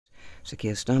Sir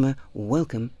Keir Starmer,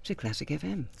 welcome to Classic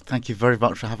FM. Thank you very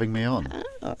much for having me on.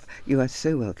 Oh, you are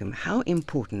so welcome. How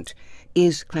important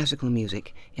is classical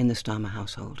music in the Starmer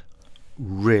household?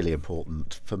 Really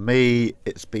important. For me,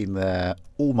 it's been there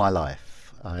all my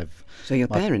life. So your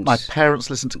parents? My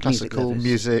parents listened to classical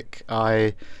music.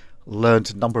 I learned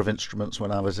a number of instruments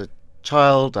when I was a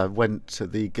child. I went to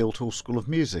the Guildhall School of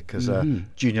Music as a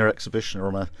junior exhibitioner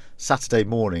on a Saturday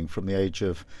morning from the age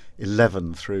of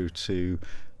 11 through to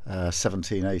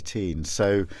 17, 18.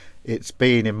 So it's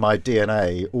been in my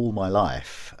DNA all my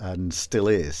life and still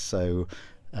is. So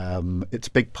it's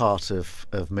a big part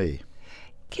of me.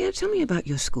 Keir, tell me about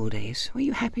your school days. Were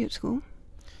you happy at school?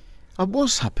 I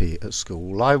was happy at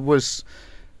school. I was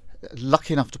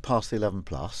lucky enough to pass the 11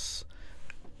 plus.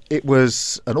 It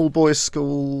was an all-boys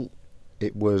school.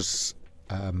 It was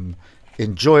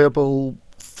enjoyable,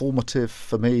 formative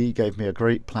for me, gave me a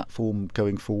great platform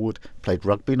going forward. Played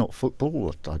rugby, not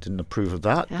football. I didn't approve of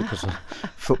that because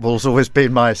football's always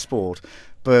been my sport.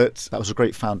 But that was a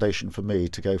great foundation for me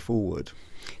to go forward.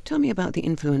 Tell me about the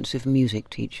influence of music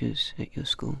teachers at your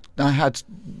school. I had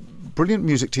brilliant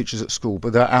music teachers at school,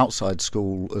 but they're outside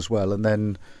school as well. And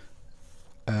then,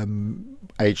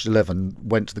 aged 11,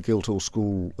 went to the Guildhall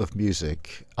School of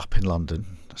Music up in London.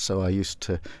 So I used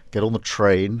to get on the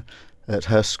train at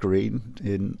her screen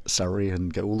in Surrey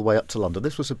and go all the way up to London.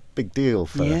 This was a big deal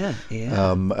for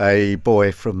a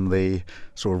boy from the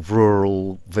sort of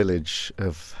rural village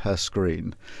of her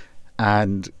screen,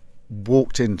 and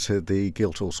walked into the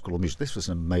Guildhall School of Music. This was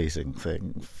an amazing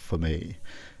thing for me.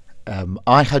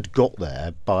 I had got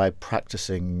there by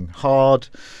practicing hard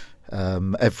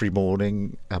every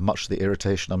morning, much to the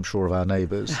irritation, I'm sure, of our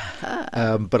neighbours.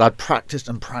 But I'd practiced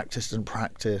and practiced and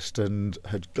practiced and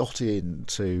had got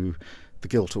into the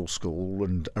Guildhall School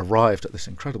and arrived at this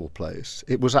incredible place.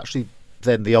 It was actually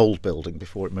then the old building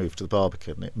before it moved to the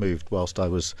Barbican. It moved whilst I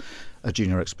was a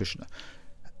junior exhibitioner.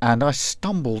 And I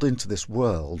stumbled into this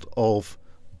world of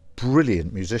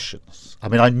brilliant musicians. I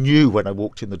mean, I knew when I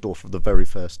walked in the door for the very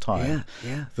first time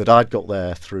that I'd got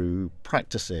there through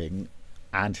practicing,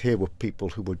 and here were people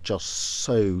who were just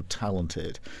so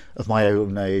talented, of my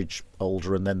own age,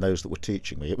 older, and then those that were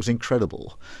teaching me. It was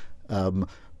incredible.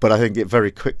 But I think it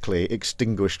very quickly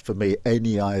extinguished for me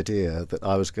any idea that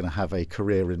I was going to have a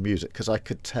career in music, because I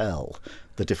could tell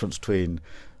the difference between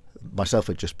myself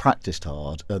had just practiced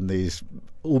hard and these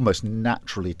almost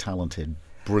naturally talented,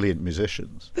 brilliant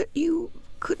musicians. But you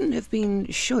couldn't have been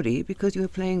shoddy because you were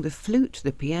playing the flute,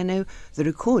 the piano, the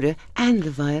recorder and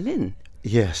the violin.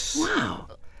 Yes. Wow.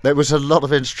 There was a lot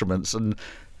of instruments, and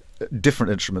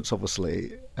different instruments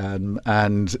obviously,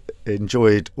 and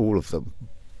enjoyed all of them.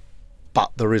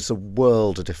 But there is a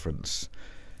world of difference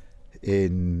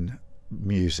in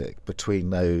music between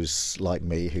those like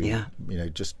me who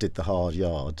just did the hard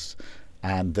yards,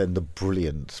 and then the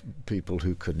brilliant people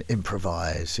who can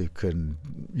improvise, who can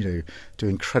do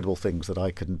incredible things that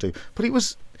I couldn't do. But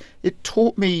it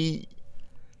taught me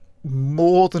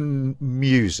more than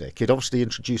music. It obviously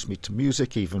introduced me to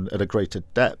music even at a greater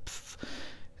depth,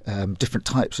 different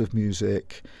types of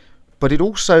music. But it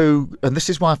also, and this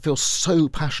is why I feel so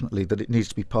passionately that it needs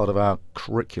to be part of our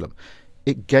curriculum,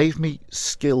 it gave me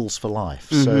skills for life.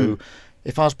 So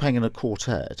if I was playing in a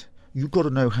quartet, you've got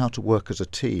to know how to work as a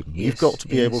team. You've got to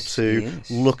be able to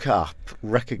look up,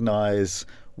 recognise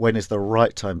when is the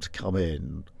right time to come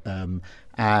in,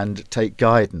 and take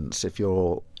guidance if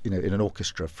you're in an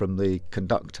orchestra from the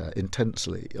conductor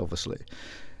intensely, obviously,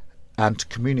 and to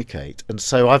communicate. And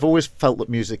so I've always felt that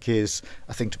music is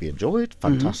a thing to be enjoyed,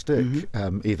 fantastic,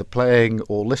 either playing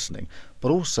or listening, but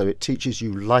also it teaches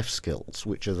you life skills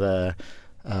which are there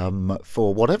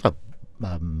for whatever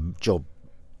job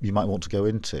you might want to go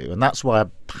into. And that's why I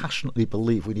passionately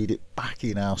believe we need it back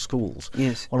in our schools.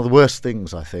 Yes. One of the worst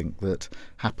things I think that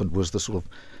happened was the sort of,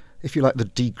 if you like, the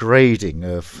degrading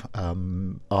of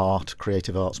art,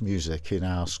 creative arts, music in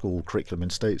our school curriculum in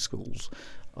state schools.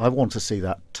 I want to see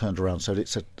that turned around so that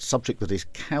it's a subject that is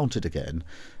counted again,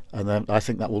 and then I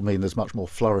think that will mean there's much more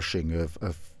flourishing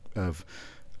of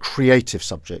creative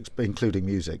subjects, including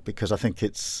music, because I think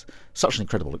it's such an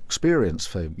incredible experience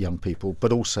for young people,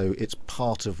 but also it's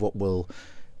part of what will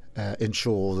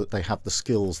ensure that they have the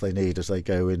skills they need as they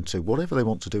go into whatever they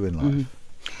want to do in life.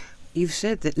 You've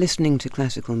said that listening to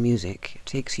classical music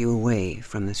takes you away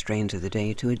from the strains of the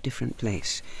day to a different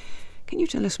place. Can you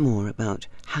tell us more about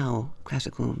how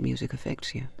classical music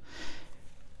affects you?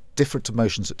 Different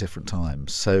emotions at different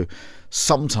times. So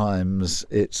sometimes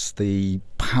it's the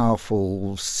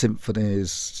powerful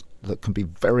symphonies that can be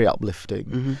very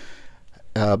uplifting.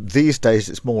 These days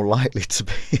it's more likely to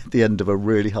be at the end of a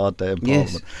really hard day in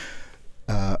Parliament.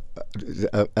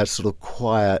 a sort of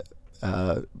quiet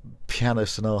piano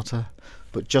sonata,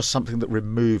 but just something that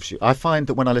removes you. I find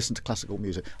that when I listen to classical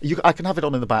music, I can have it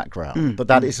on in the background, but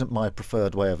that isn't my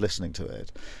preferred way of listening to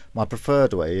it. My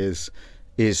preferred way is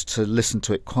to listen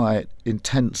to it quite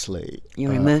intensely.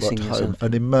 You're immersing at home yourself.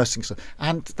 and immersing yourself,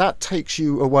 and that takes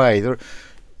you away.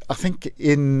 I think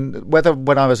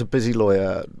when I was a busy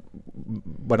lawyer,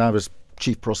 when I was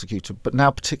chief prosecutor, but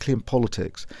now particularly in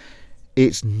politics,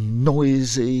 it's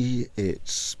noisy,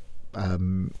 it's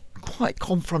quite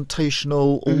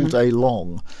confrontational all day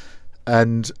long,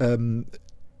 and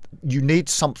you need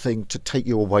something to take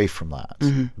you away from that,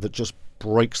 that just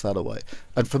breaks that away.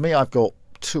 And for me, I've got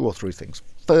 2 or 3 things.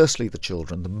 Firstly, the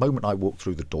children. The moment I walk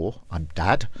through the door, I'm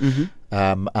dad.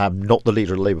 I'm not the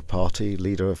leader of the Labour Party,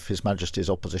 leader of His Majesty's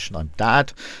opposition. I'm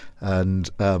dad, and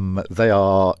they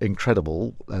are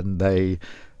incredible, and they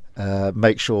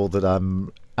make sure that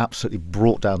I'm absolutely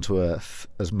brought down to earth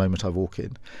as the moment I walk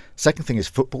in. Second thing is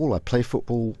football. I play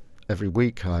football every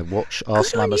week. I watch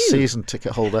Arsenal. I'm a season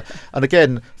ticket holder. And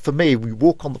again, for me, we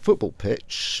walk on the football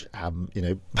pitch,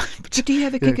 But do you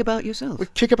have a kick about yourself? We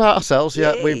kick about ourselves,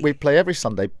 yeah. Yay. We play every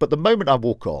Sunday. But the moment I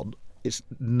walk on, it's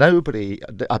nobody.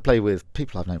 I play with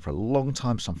people I've known for a long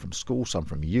time, some from school, some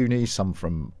from uni, some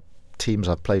from teams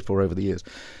I've played for over the years.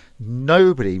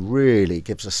 Nobody really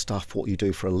gives a stuff what you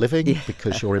do for a living,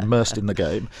 because you're immersed in the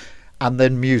game. And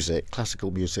then music, classical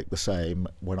music, the same,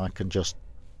 when I can just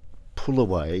pull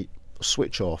away,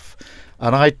 switch off.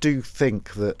 And I do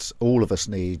think that all of us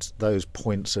need those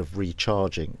points of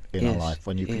recharging in our life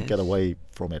when you can get away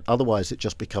from it. Otherwise, it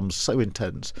just becomes so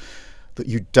intense that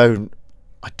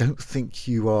I don't think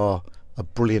you are a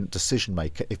brilliant decision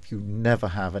maker if you never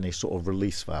have any sort of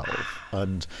release valve.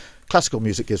 And classical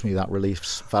music gives me that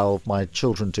release valve. My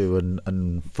children do,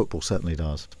 and football certainly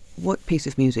does. What piece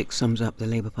of music sums up the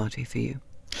Labour Party for you?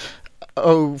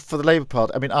 Oh, for the Labour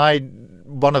Party, I mean,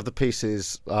 one of the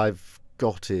pieces I've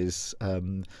got is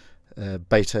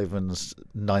Beethoven's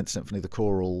Ninth Symphony, the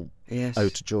choral,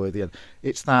 Ode to Joy at the end.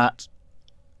 It's that,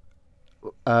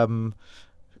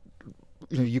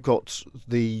 you've got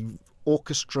the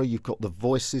orchestra, you've got the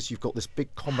voices, you've got this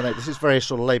big combination. This is very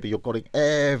sort of Labour. You're getting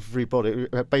everybody.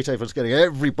 Beethoven's getting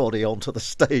everybody onto the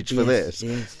stage for this.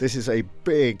 Yes. This is a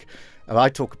big. And I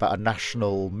talk about a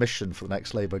national mission for the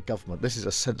next Labour government. This is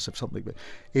a sense of something.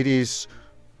 It is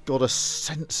got a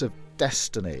sense of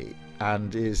destiny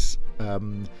and is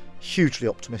hugely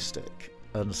optimistic.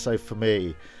 And so for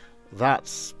me,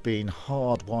 that's been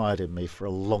hardwired in me for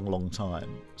a long, long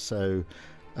time. So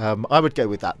I would go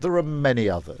with that. There are many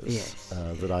others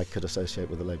that I could associate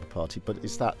with the Labour Party, but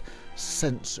it's that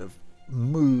sense of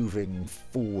moving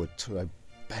forward to a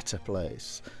better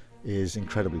place is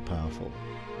incredibly powerful.